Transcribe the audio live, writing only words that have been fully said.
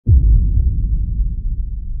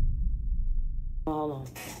Hold on.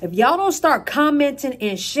 If y'all don't start commenting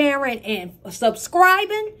and sharing and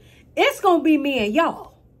subscribing, it's gonna be me and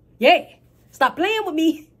y'all. Yeah. Stop playing with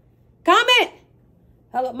me. Comment.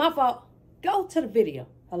 Hello, my fault. Go to the video.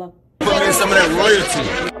 Hello. Some of that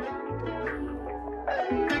royalty.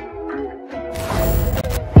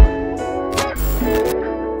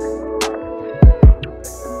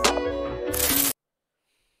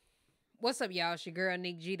 What's up, y'all? It's your girl,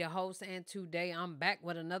 Nick G, the host, and today I'm back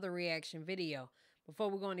with another reaction video. Before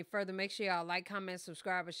we go any further, make sure y'all like, comment,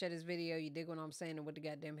 subscribe, and share this video. You dig what I'm saying and what the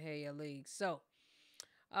goddamn hell your league. So,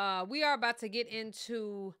 we are about to get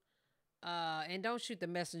into, and don't shoot the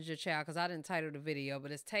messenger, child, because I didn't title the video,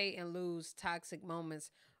 but it's Tay and Lou's Toxic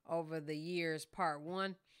Moments Over the Years, Part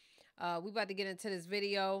 1. We about to get into this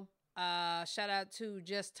video. Shout out to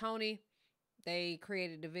Just Tony. They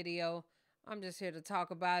created the video. I'm just here to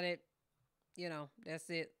talk about it. You know, that's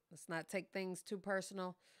it. Let's not take things too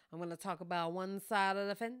personal. I'm going to talk about one side of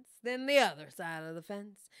the fence, then the other side of the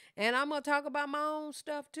fence. And I'm going to talk about my own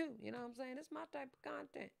stuff too. You know what I'm saying? It's my type of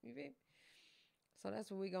content. You feel me? So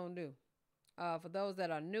that's what we're going to do. For those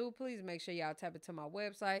that are new, please make sure y'all tap into my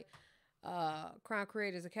website,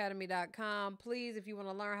 CrimeCreatorsAcademy.com. Please, if you want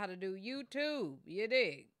to learn how to do YouTube, you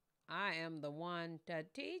dig? I am the one to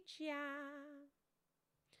teach ya.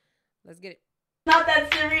 Let's get it. Not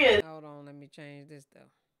that serious. Hold on, let me change this though.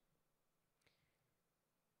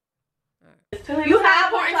 Right. You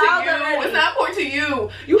have important to you. It's not important to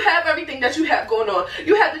you. You have everything that you have going on.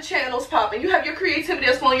 You have the channels popping. You have your creativity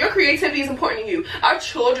that's flowing. Your creativity is important to you. Our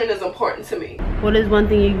children is important to me. What is one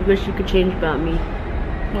thing you wish you could change about me?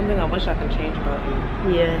 One thing I wish I could change about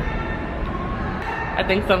you? Yeah. I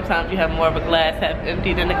think sometimes you have more of a glass half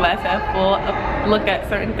empty than a glass half full. Look at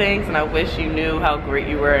certain things, and I wish you knew how great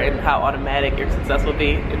you were and how automatic your success will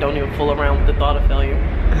be, and don't even fool around with the thought of failure.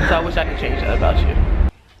 So I wish I could change that about you.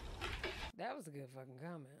 That was a good fucking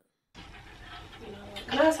comment.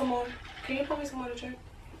 Can I have some more? Can you pour me some more to drink?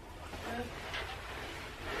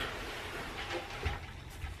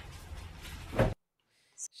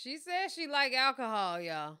 She said she like alcohol,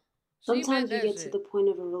 y'all. Sometimes we get to the point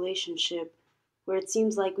of a relationship where it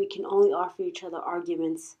seems like we can only offer each other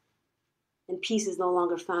arguments, and peace is no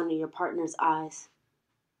longer found in your partner's eyes.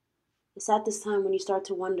 It's at this time when you start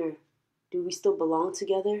to wonder, do we still belong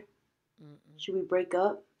together? Should we break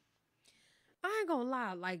up? I ain't gonna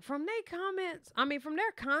lie, like from their comments, from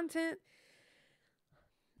their content,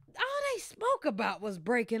 all they spoke about was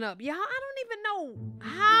breaking up. Y'all, I don't even know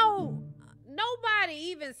how. Nobody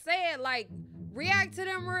even said, like, react to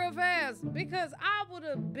them real fast, because I would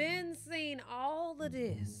have been seen all of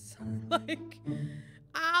this. Like,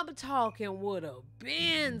 I'm talking would have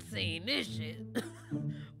been seen this shit.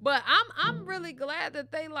 But I'm really glad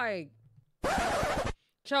that they, like,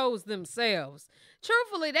 chose themselves.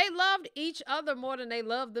 Truthfully, they loved each other more than they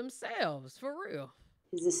loved themselves, for real.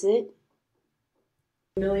 Is this it?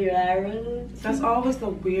 Familiarity. That's always the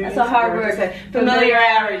weirdest. That's a hard word to say.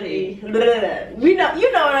 Familiarity. You know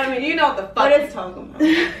what I mean. You know what the fuck you're talking about.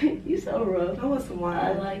 You so rough. I want some wine.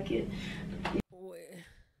 I like it. You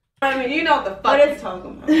know what the fuck you're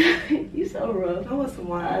talking about. You so rough. I want some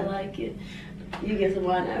wine. I like it. You get some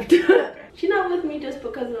wine after. She's not with me just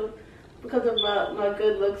because of my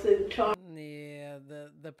good looks and charm. Yeah,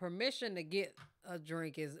 the permission to get a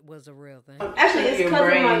drink was a real thing. Actually, it's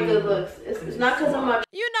because of my good looks. It's not because of my...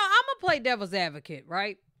 You know, I'm going to play devil's advocate,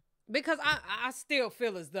 right? Because I still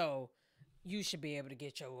feel as though you should be able to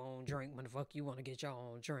get your own drink when the fuck you want to get your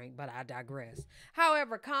own drink, but I digress.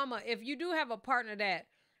 However, if you do have a partner that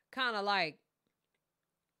kind of like,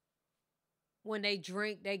 when they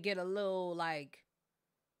drink, they get a little like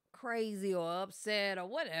crazy or upset or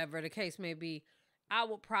whatever the case may be, I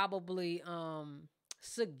would probably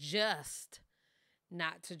suggest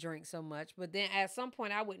not to drink so much. But then at some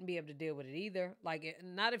point I wouldn't be able to deal with it either. Like,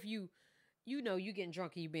 not if you know you getting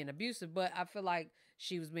drunk and you being abusive, but I feel like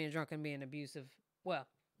she was being drunk and being abusive. Well,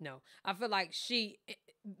 no, I feel like she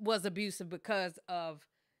was abusive because of,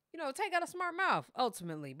 Tay got a smart mouth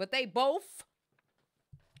ultimately, but they both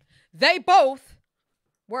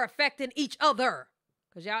were affecting each other.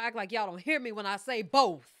 Cause y'all act like y'all don't hear me when I say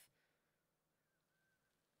both.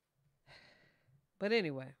 But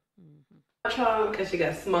anyway. Charm because she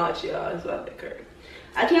got smart, y'all. That's what they heard.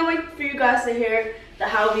 I can't wait for you guys to hear the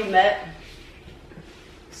how we met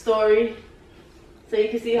story. So you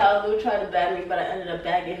can see how Lou tried to bag me, but I ended up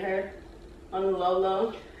bagging her on the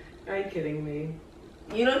low. Are you kidding me?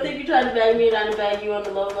 You don't think you tried to bag me and I didn't bag you on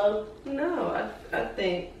the low? No, I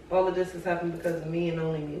think all of this has happened because of me and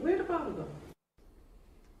only me. Where'd the bottle go?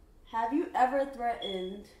 Have you ever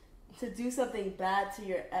threatened to do something bad to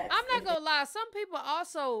your ex. I'm not gonna lie. Some people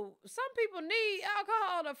need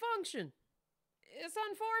alcohol to function. It's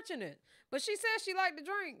unfortunate, but she says she liked to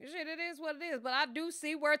drink. Shit, it is what it is. But I do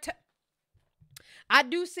see where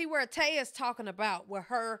Tay is talking about with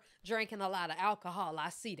her drinking a lot of alcohol. I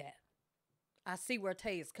see that. I see where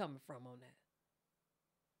Tay is coming from on that.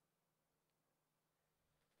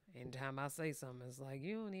 Anytime I say something, it's like,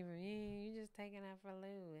 you just taking that for a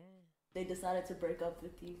little. They decided to break up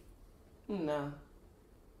with you. No.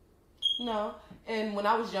 And when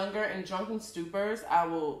I was younger, in drunken stupors, I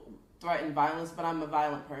will threaten violence, but I'm a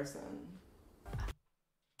violent person.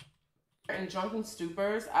 In drunken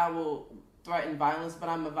stupors, I will threaten violence, but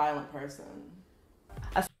I'm a violent person.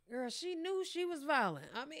 Girl, she knew she was violent.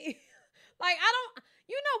 I mean, like,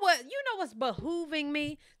 you know what's behooving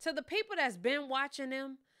me? To the people that's been watching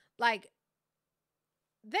them, like,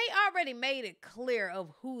 they already made it clear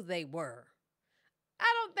of who they were.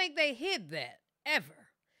 I don't think they hid that, ever.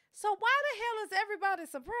 So why the hell is everybody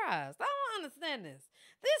surprised? I don't understand this.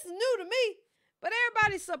 This is new to me, but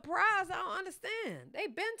everybody's surprised. I don't understand.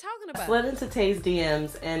 They've been talking about it. I slid into Tay's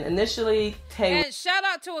DMs, and initially Tay... And shout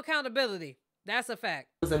out to accountability. That's a fact.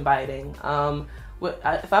 ...was inviting.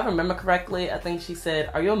 If I remember correctly, I think she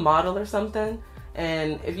said, are you a model or something?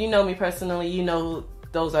 And if you know me personally, you know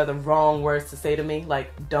those are the wrong words to say to me.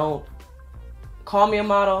 Like, don't call me a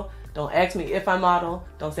model. Don't ask me if I model.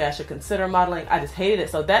 Don't say I should consider modeling. I just hated it.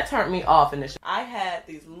 So that turned me off initially. I had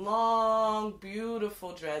these long,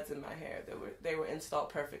 beautiful dreads in my hair. They were installed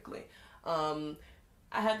perfectly. I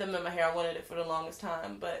had them in my hair. I wanted it for the longest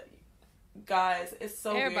time. But guys, it's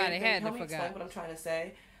so weird. Everybody had to Help me explain what I'm trying to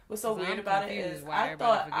say. What's so weird about it is I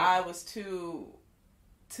thought I was too...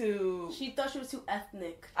 She thought she was too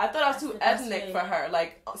ethnic. I thought I was too ethnic for her.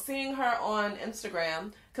 Like, seeing her on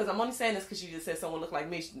Instagram, because I'm only saying this because she just said someone looked like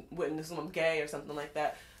me. She wouldn't assume I'm gay or something like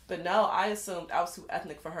that. But no, I assumed I was too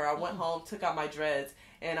ethnic for her. I went home, took out my dreads,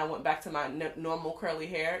 and I went back to my normal curly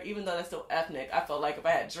hair. Even though that's still ethnic, I felt like if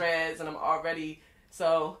I had dreads and I'm already...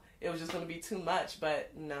 So it was just going to be too much,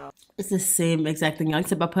 but no. It's the same exact thing,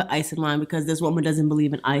 except I put ice in mine because this woman doesn't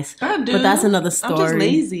believe in ice. I do. But that's another story. I'm just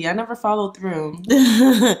lazy. I never followed through.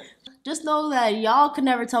 Just know that y'all can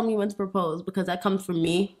never tell me when to propose because that comes from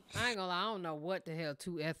me. I ain't gonna lie, I don't know what the hell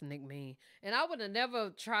too ethnic mean. And I would have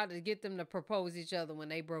never tried to get them to propose each other when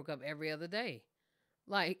they broke up every other day.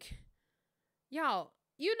 Like, y'all,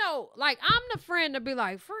 you know, like, I'm the friend to be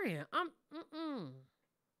like, friend,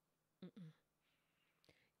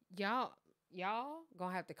 Y'all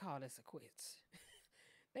gonna have to call this a quits.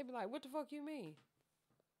 They be like, what the fuck you mean?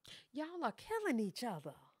 Y'all are killing each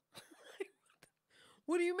other.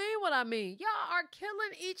 What do you mean what I mean? Y'all are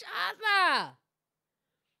killing each other.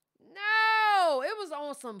 No, it was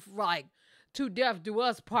on some, like, to death do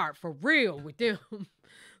us part for real with them.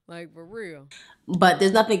 Like, for real. But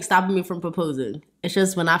there's nothing stopping me from proposing. It's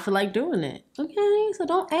just when I feel like doing it. Okay, so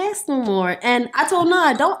don't ask no more. And I told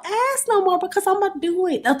Nah, don't ask no more because I'm going to do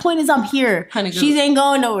it. The point is I'm here. Honey, she ain't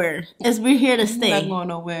going nowhere. We're here to stay. Not going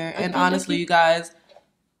nowhere. And honestly, you guys,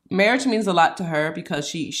 marriage means a lot to her because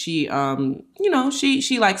she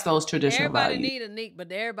likes those traditional values. Everybody need a nick,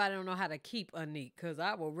 but everybody don't know how to keep a nick. Because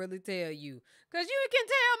I will really tell you. Because you can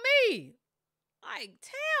tell me. Like,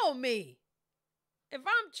 tell me. If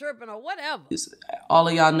I'm tripping or whatever. All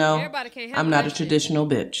of y'all know I'm not a traditional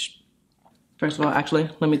bitch. First of all, actually,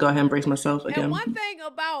 let me go ahead and brace myself again. And one thing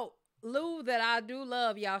about Lou that I do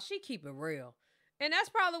love, y'all, she keep it real. And that's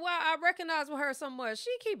probably why I recognize with her so much.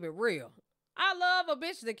 She keep it real. I love a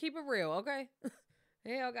bitch that keep it real, okay?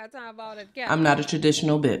 Hell, got time for all that cat. I'm not a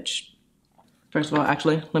traditional bitch. First of all,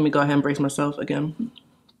 actually, let me go ahead and brace myself again.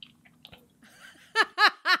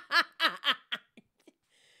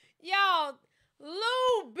 Y'all,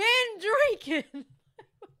 Lou been drinking.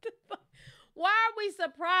 Why are we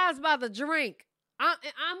surprised by the drink?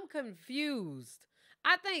 I'm confused.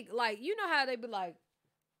 I think, like, you know how they be like,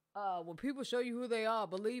 when people show you who they are,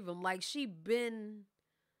 believe them. Like, she been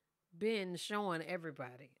showing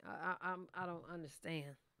everybody. I don't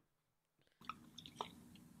understand.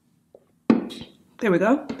 There we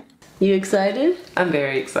go. You excited? I'm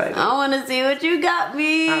very excited. I want to see what you got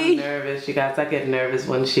me. I'm nervous, you guys. I get nervous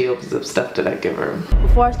when she opens up stuff that I give her.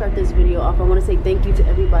 Before I start this video off, I want to say thank you to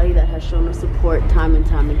everybody that has shown us support time and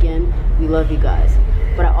time again. We love you guys.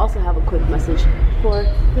 But I also have a quick message for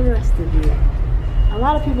the rest of you. A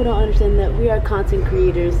lot of people don't understand that we are content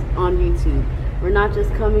creators on YouTube. We're not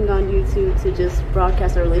just coming on YouTube to just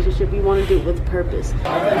broadcast our relationship. We want to do it with purpose.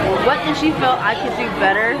 What did she feel I could do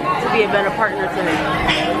better to be a better partner to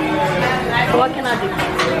her? So what can I do?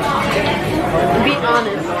 Be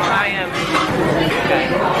honest. I am Okay.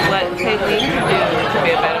 What Taylor needs to do to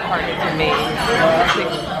be a better partner to me,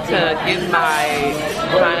 to give my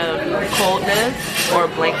kind of coldness or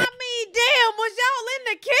blank. I mean, damn, was y'all in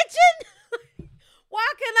the kitchen? Why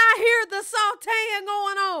can I hear the sauteing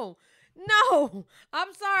going on? No,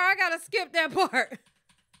 I'm sorry, I gotta skip that part.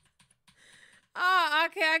 Oh,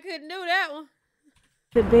 okay, I couldn't do that one.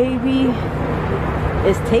 The baby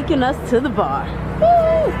is taking us to the bar.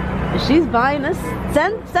 Woo! And she's buying us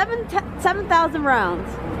 7,000 rounds.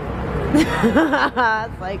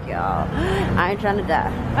 It's like, y'all, I ain't trying to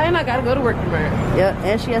die. And I gotta go to work tomorrow. Yep,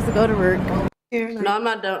 and she has to go to work. No, I'm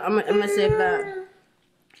not done. I'm gonna save that.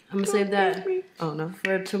 I'm gonna save that. Oh no.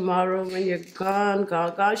 For tomorrow when you're gone.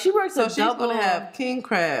 She works So a she's double. gonna have king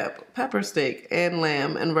crab, pepper steak, and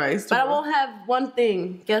lamb and rice. But I won't have one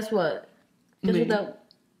thing. Guess what? Guess what that?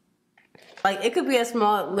 Like, it could be as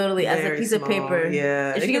small, literally, as a piece of paper.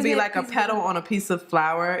 Yeah, it could be like a petal on a piece of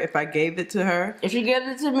flour if I gave it to her. If she gives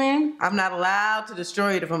it to me, I'm not allowed to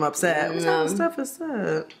destroy it if I'm upset. What type of stuff is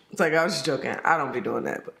that? It's like, I was just joking. I don't be doing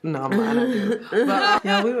that. But no, I don't do it. But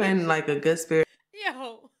yeah, we were in like a good spirit.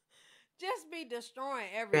 Yo, just be destroying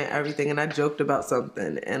everything. Everything, and I joked about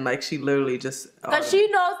something, and like she literally just. because she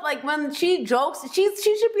knows, like, when she jokes, she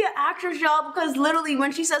should be an actress, y'all. Because literally,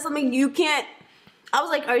 when she says something, you can't. I was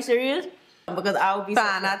like, "Are you serious?" Because I would be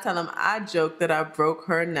fine. I tell him I joked that I broke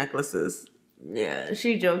her necklaces. Yeah,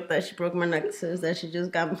 she joked that she broke my necklaces that she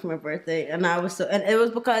just got me for my birthday, and I was and it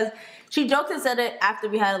was because she joked and said it after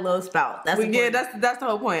we had a little spout. That's that's the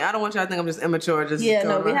whole point. I don't want y'all to think I'm just immature. Just we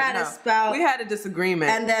had a spout. We had a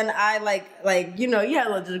disagreement, and then I like you know, you had a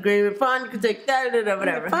little disagreement. Fine, you can take that or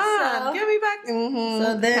whatever. Fine, so, give me back.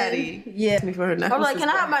 So then, Petty. Yeah, me for her necklaces. I'm like, can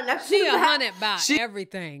I have my necklaces? She 100 by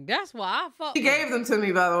everything. That's why I fuck. She gave them to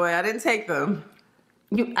me, by the way. I didn't take them.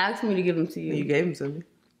 You asked me to give them to you. You gave them to me.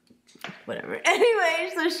 Whatever.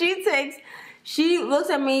 Anyway, so she looks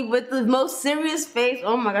at me with the most serious face.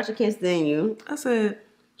 Oh my gosh, I can't stand you. I said,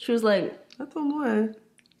 she was like, I threw them away.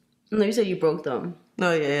 No, you said you broke them.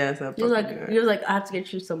 No, yeah. So you was like, I have to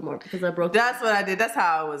get you some more because I broke them. That's what I did. That's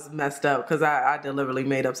how I was messed up because I deliberately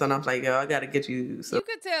made up something. I was like, yo, I got to get you some. You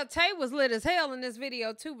could tell Tay was lit as hell in this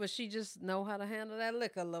video too, but she just know how to handle that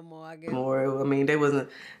liquor a little more, I guess. More. I mean, they wasn't.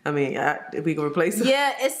 I mean, if we could replace them.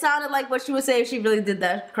 Yeah, it sounded like what she would say if she really did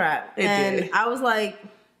that crap. It did. I was like,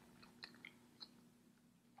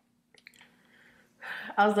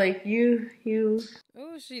 you.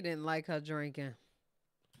 Oh, she didn't like her drinking.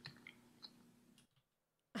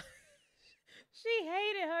 She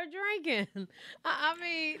hated her drinking. I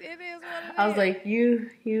mean, it is what it is. I was like, you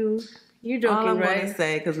joking, all I'm right? gonna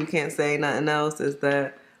say, because we can't say nothing else, is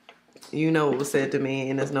that you know what was said to me,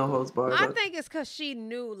 and there's no holds barred. I think it's because she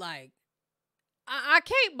knew, like, I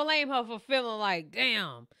can't blame her for feeling like,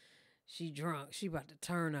 damn, she drunk, she about to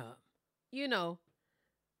turn up, you know.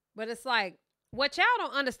 But it's like, what y'all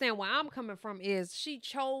don't understand where I'm coming from is she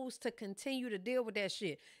chose to continue to deal with that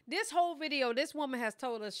shit. This whole video, this woman has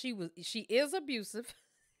told us she is abusive.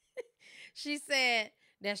 She said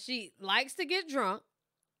that she likes to get drunk.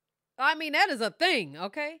 I mean, that is a thing,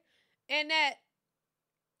 okay? And that,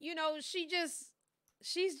 you know, she's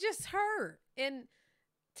just her. And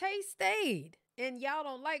Tay stayed. And y'all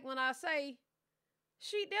don't like when I say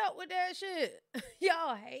she dealt with that shit.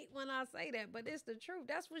 Y'all hate when I say that, but it's the truth.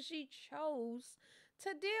 That's what she chose to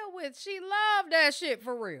deal with. She loved that shit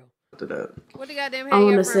for real. What the goddamn hell? I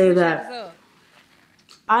want to say that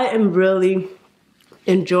I am really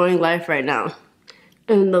enjoying life right now.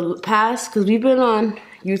 In the past, because we've been on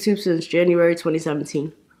YouTube since January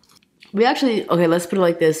 2017. We actually, okay, let's put it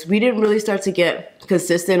like this. We didn't really start to get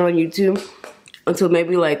consistent on YouTube until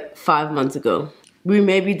maybe like 5 months ago. We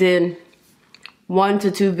maybe did 1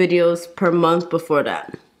 to 2 videos per month before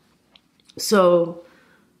that. So,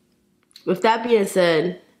 with that being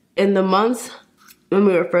said, in the months when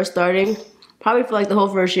we were first starting, probably for like the whole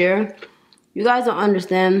first year, you guys don't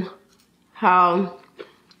understand how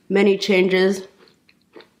many changes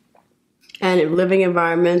and living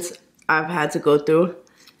environments I've had to go through,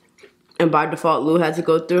 and by default Lou had to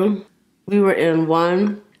go through. We were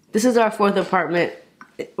in this is our 4th apartment,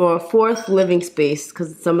 or 4th living space,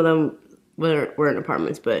 because some of them weren't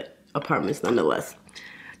apartments, but apartments nonetheless.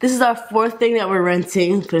 This is our 4th thing that we're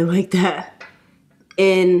renting, put it like that,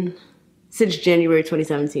 since January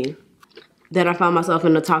 2017. Then I found myself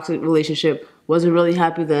in a toxic relationship, wasn't really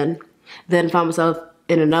happy then. Then found myself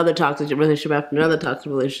in another toxic relationship after another toxic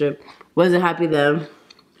relationship, wasn't happy then.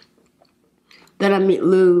 Then I meet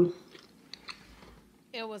Lou.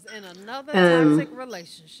 It was in another toxic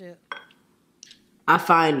relationship. I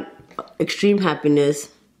find extreme happiness,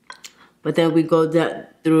 but then we go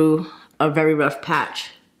through a very rough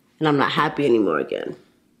patch. and I'm not happy anymore again.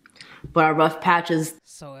 But our rough patches.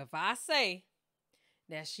 So if I say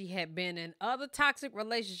that she had been in other toxic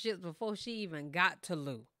relationships before she even got to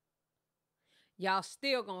Lou, y'all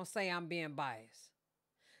still gonna say I'm being biased.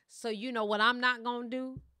 So you know what I'm not gonna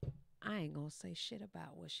do? I ain't gonna say shit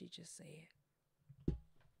about what she just said.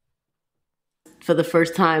 For the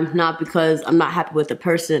first time, not because I'm not happy with the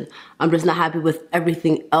person, I'm just not happy with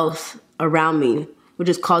everything else around me, which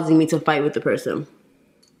is causing me to fight with the person,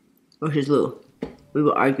 which is Lou. We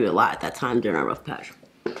would argue a lot at that time during our rough patch.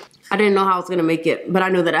 I didn't know how I was gonna make it, but I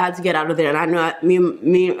knew that I had to get out of there, and I knew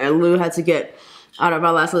me and Lou had to get out of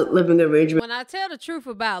our last living arrangement. When I tell the truth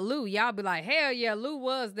about Lou, y'all be like, hell yeah, Lou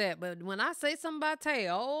was that. But when I say something about Tay,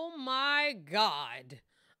 oh my God.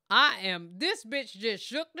 This bitch just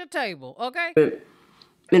shook the table, okay?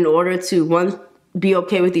 In order to, one, be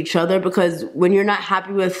okay with each other, because when you're not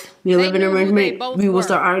happy with your living arrangement, we will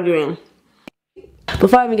start arguing.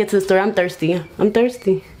 Before I even get to the story, I'm thirsty. I'm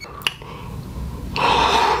thirsty.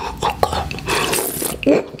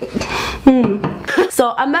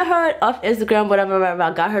 So I met her off Instagram, whatever.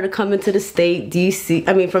 I got her to come into the state,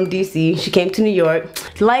 from DC. She came to New York.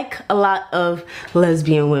 Like a lot of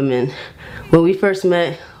lesbian women, when we first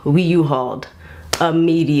met, we U-hauled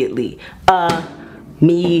immediately.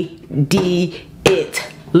 Immediately.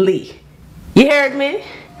 You heard me?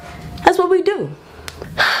 That's what we do.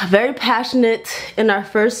 Very passionate in our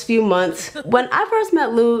first few months. When I first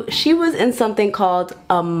met Lou, she was in something called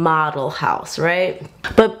a model house, right?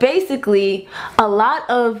 But basically, a lot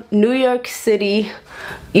of New York City,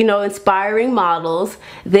 inspiring models,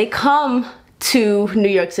 they come to New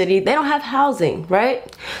York City, they don't have housing,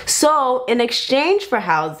 right? So in exchange for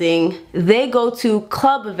housing, they go to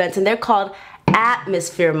club events, and they're called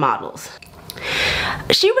atmosphere models.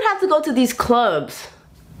 She would have to go to these clubs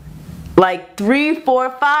like 3,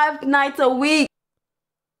 4, 5 nights a week.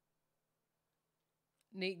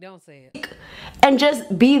 Nick, don't say it. And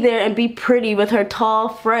just be there and be pretty with her tall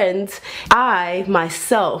friends. I,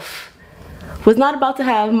 myself, was not about to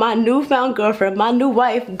have my newfound girlfriend, my new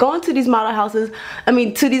wife, going to these model houses,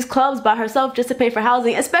 to these clubs by herself just to pay for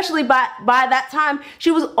housing. Especially by that time,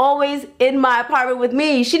 she was always in my apartment with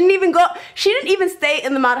me. She didn't even stay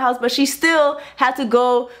in the model house, but she still had to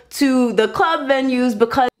go to the club venues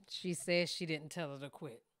because she said she didn't tell her to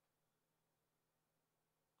quit.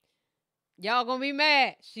 Y'all gonna be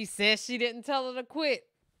mad. She said she didn't tell her to quit.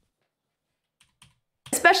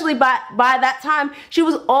 Especially by that time, she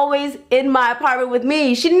was always in my apartment with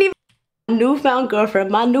me. She didn't even newfound girlfriend,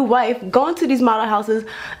 my new wife, going to these model houses,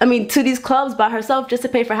 to these clubs by herself just to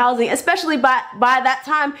pay for housing. Especially by that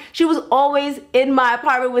time, she was always in my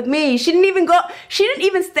apartment with me. She didn't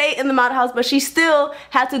even stay in the model house, but she still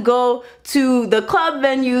had to go to the club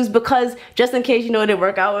venues because just in case, it didn't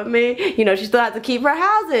work out with me, she still had to keep her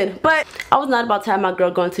housing. But I was not about to have my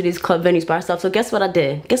girl going to these club venues by herself. So guess what I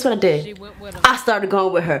did? She went with her. I started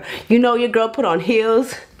going with her. Your girl put on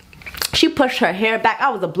heels. She pushed her hair back. I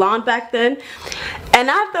was a blonde back then. And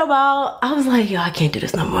after a while, I was like, yo, I can't do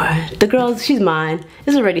this no more. The girl, she's mine.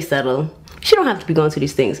 It's already settled. She don't have to be going to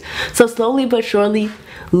these things. So slowly but surely,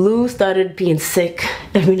 Lou started being sick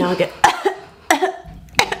every now and again.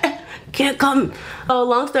 Can't come. Oh,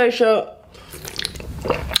 long story short,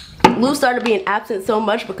 Lou started being absent so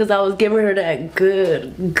much because I was giving her that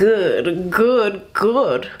good.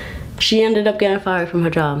 She ended up getting fired from her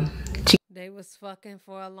job. They was fucking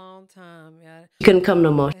for a long time, yeah. She couldn't come no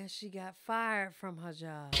more. And she got fired from her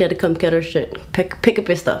job. She had to come get her shit, pick up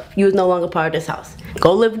your stuff. You was no longer part of this house.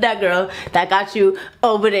 Go live with that girl that got you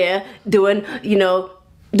over there doing,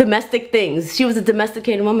 domestic things. She was a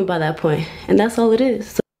domesticated woman by that point, and that's all it is.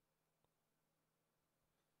 So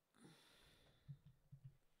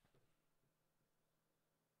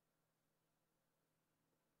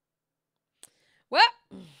well,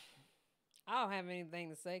 I don't have anything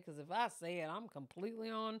to say because if I say it, I'm completely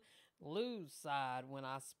on Lou's side when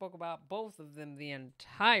I spoke about both of them the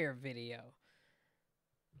entire video.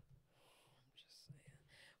 Just saying.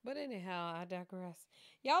 But anyhow, I digress.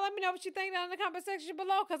 Y'all let me know what you think down in the comment section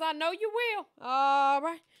below because I know you will. All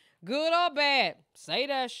right. Good or bad. Say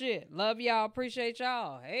that shit. Love y'all. Appreciate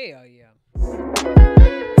y'all. Hell yeah.